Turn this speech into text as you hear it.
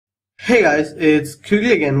Hey guys, it's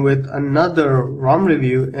Quigley again with another ROM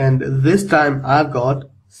review, and this time I've got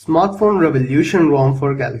Smartphone Revolution ROM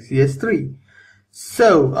for Galaxy S3.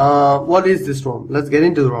 So, what is this ROM? Let's get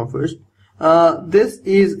into the ROM first. This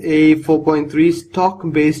is a 4.3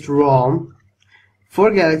 stock-based ROM for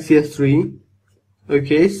Galaxy S3.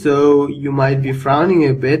 Okay, so you might be frowning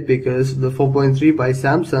a bit because the 4.3 by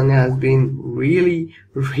Samsung has been really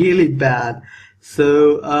bad.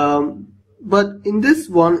 So, but in this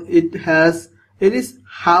one, it is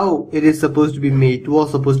how it is supposed to be made. It was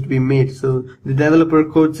supposed to be made. So the developer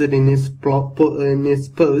quotes it in his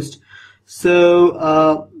post.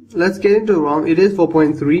 So let's get into the ROM. It is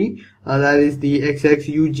 4.3. That is the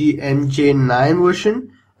XXUGNJ9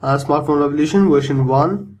 version. Smartphone Revolution version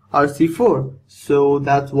 1 RC4. So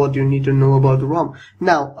that's what you need to know about the ROM.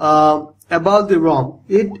 Now, about the ROM,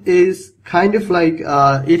 it is kind of like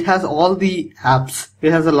it has all the apps.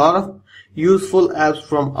 It has a lot of useful apps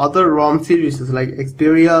from other ROM series like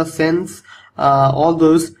Xperia, Sense, all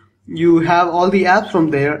those. You have all the apps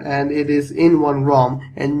from there, and it is in one ROM,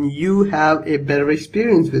 and you have a better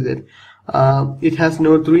experience with it. It has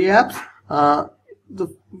no 3 apps. The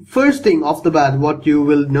first thing off the bat, what you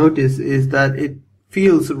will notice is that it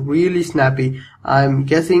feels really snappy. I'm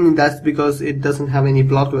guessing that's because it doesn't have any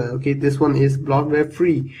bloatware. Okay, this one is bloatware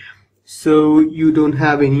free, so you don't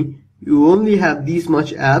have any. You only have these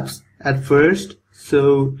much apps at first,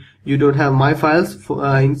 so you don't have My Files.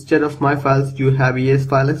 Instead of My Files, you have ES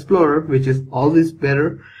File Explorer, which is always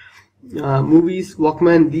better. Movies,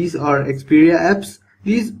 Walkman, these are Xperia apps.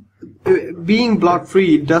 These, being blot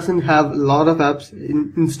free, doesn't have a lot of apps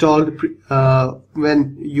installed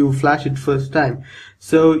when you flash it first time.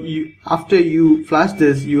 So after you flash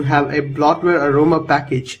this, you have a bloatware aroma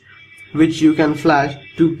package which you can flash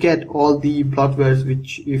to get all the bloatwares,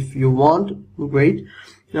 which if you want, great.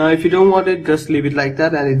 If you don't want it, just leave it like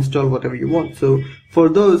that and install whatever you want. So for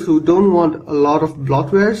those who don't want a lot of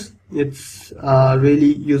bloatwares, it's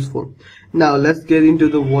really useful. Now let's get into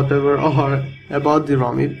the whatever or about the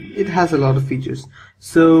ROM. It has a lot of features.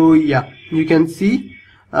 So yeah, you can see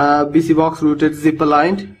BCBox rooted, zip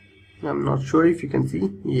aligned. I'm not sure if you can see.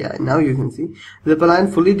 Yeah, now you can see. Zip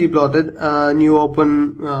aligned, fully deblotted, new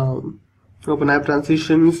open app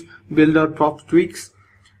transitions, build out prop tweaks,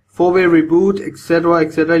 4-way reboot,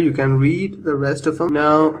 etc. You can read the rest of them.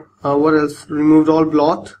 Now, what else? Removed all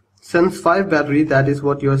blot. Sense 5 battery, that is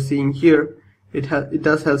what you are seeing here. It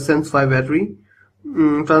does have Sense 5 battery.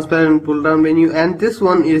 Transparent pull down menu, and this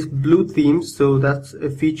one is blue themed, so that's a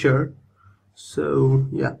feature. So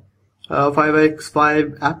yeah,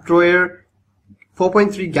 5x5 app drawer,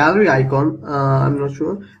 4.3 gallery icon. I'm not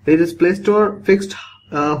sure. Latest Play Store, fixed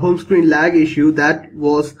home screen lag issue. That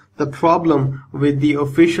was the problem with the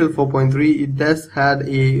official 4.3. It does had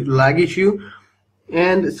a lag issue.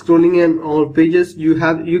 And scrolling in all pages, you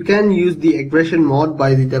can use the aggression mod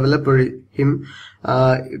by the developer him.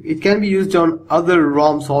 It can be used on other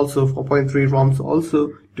ROMs also, 4.3 ROMs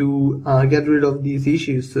also, to get rid of these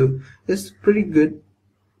issues. So it's pretty good.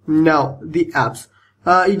 Now the apps.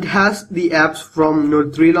 It has the apps from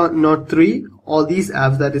Node 3, all these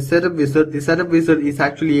apps, that is Setup Wizard. The Setup Wizard is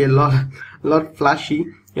actually a lot flashy.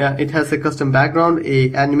 Yeah, it has a custom background,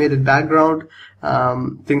 a animated background,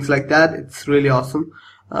 things like that. It's really awesome.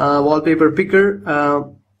 Wallpaper Picker,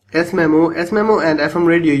 S-Memo and FM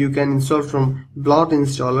Radio you can install from Blot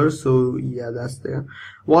installer. So yeah, that's there.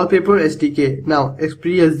 Wallpaper SDK. Now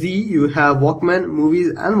Xperia Z, you have Walkman,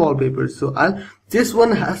 movies, and wallpapers. So this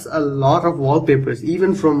one has a lot of wallpapers,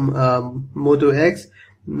 even from Moto X,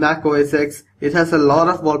 Mac OS X. It has a lot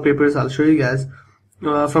of wallpapers. I'll show you guys.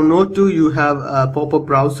 From Note 2, you have a pop-up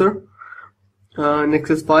browser,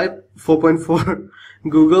 Nexus 5, 4.4,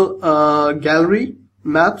 Google, Gallery,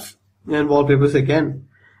 Maps, and wallpapers again.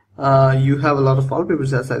 You have a lot of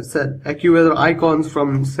wallpapers, as I've said. AccuWeather icons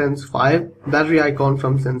from Sense 5, battery icon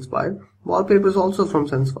from Sense 5, wallpapers also from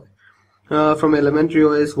Sense 5. From Elementary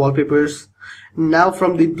OS, wallpapers. Now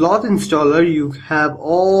from the Blot installer, you have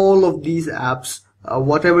all of these apps.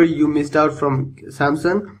 Whatever you missed out from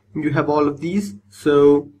Samsung, you have all of these.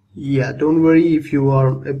 So yeah, don't worry if you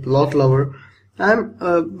are a blot lover.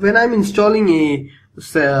 When I'm installing a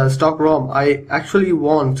stock ROM, I actually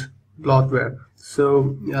want bloatware,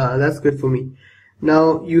 so that's good for me.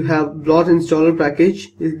 Now you have blot installer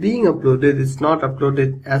package is being uploaded. It's not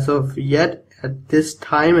uploaded as of yet at this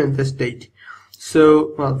time and this date.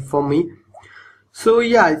 So well, for me. So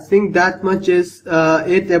yeah, I think that much is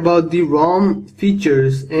it about the ROM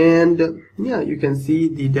features, and yeah, you can see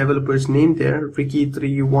the developer's name there,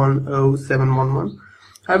 Ricky310711.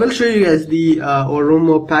 I will show you guys the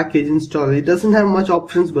ROM package installer. It doesn't have much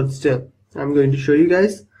options, but still, I'm going to show you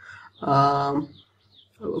guys.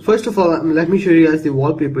 First of all, let me show you guys the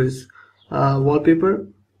wallpapers. Wallpaper.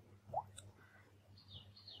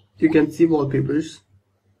 You can see wallpapers.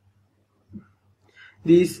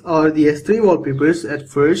 These are the S3 wallpapers at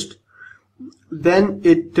first. Then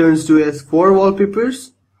it turns to S4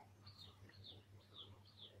 wallpapers.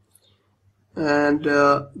 And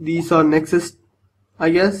these are Nexus, I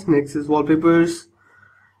guess, Nexus wallpapers.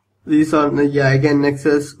 These are, yeah, again,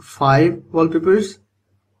 Nexus 5 wallpapers.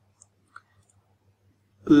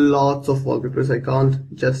 Lots of wallpapers, I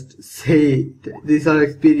can't just say. These are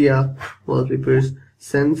Xperia wallpapers.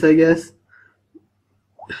 Sense, I guess.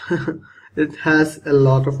 It has a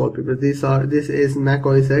lot of wallpapers. This is Mac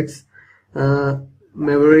OS X,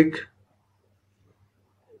 Maverick.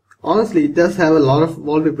 Honestly, it does have a lot of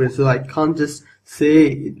wallpapers, so I can't just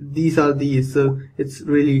say these are these. So it's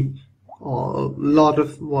really a lot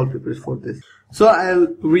of wallpapers for this. So I'll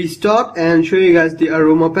restart and show you guys the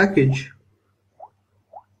aroma package.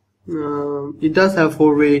 It does have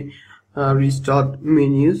 4-way restart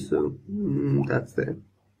menus, so that's the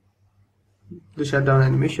shutdown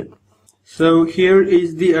animation. So here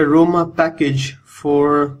is the aroma package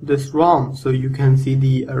for this ROM. So you can see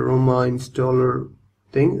the aroma installer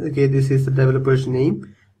thing. Okay, this is the developer's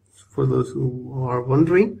name for those who are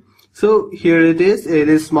wondering. So here it is. It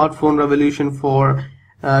is Smartphone Revolution for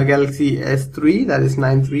Galaxy S3, that is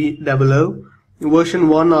 9300. Version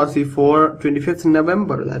 1 RC4, 25th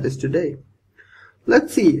November, that is today.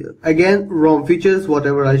 Let's see, again, ROM features,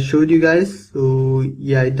 whatever I showed you guys. So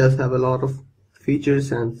yeah, it does have a lot of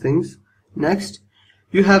features and things. Next,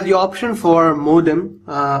 you have the option for modem.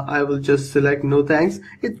 I will just select no thanks.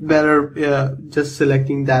 It's better just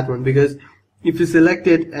selecting that one, because if you select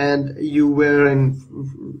it and you were in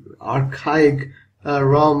archaic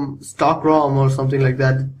ROM, stock ROM or something like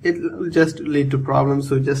that, it will just lead to problems.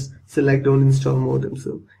 So just select don't install modem.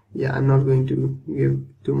 So yeah, I'm not going to give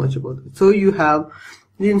too much about it. So you have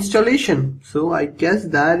the installation. So I guess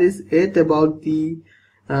that is it about the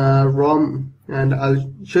ROM, and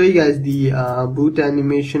I'll show you guys the boot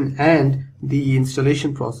animation and the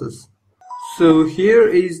installation process. So here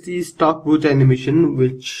is the stock boot animation,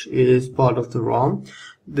 which is part of the ROM.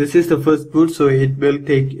 This is the first boot, so it will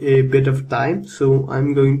take a bit of time. So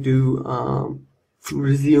I'm going to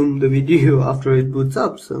resume the video after it boots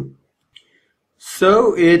up.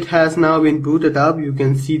 So it has now been booted up. You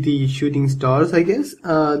can see the shooting stars, I guess.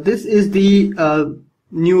 This is the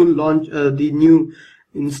new launch, the new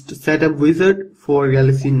setup wizard for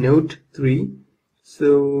Galaxy Note 3.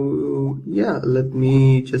 So yeah, let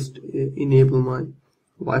me just enable my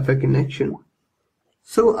Wi-Fi connection.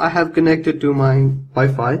 So I have connected to my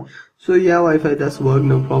Wi-Fi. So yeah, Wi-Fi does work,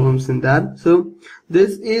 no problems in that. So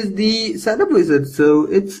this is the setup wizard. So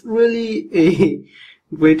it's really a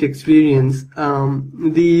great experience.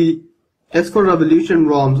 The S4 Revolution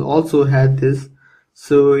ROMs also had this,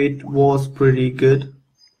 so it was pretty good.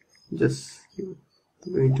 Just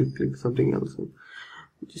going to click something else.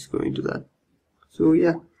 Just going to that. So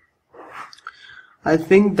yeah, I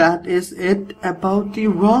think that is it about the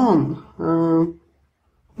ROM.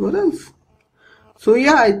 What else? So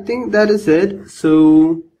yeah, I think that is it.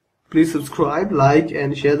 So please subscribe, like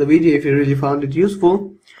and share the video if you really found it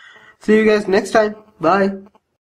useful. See you guys next time. Bye.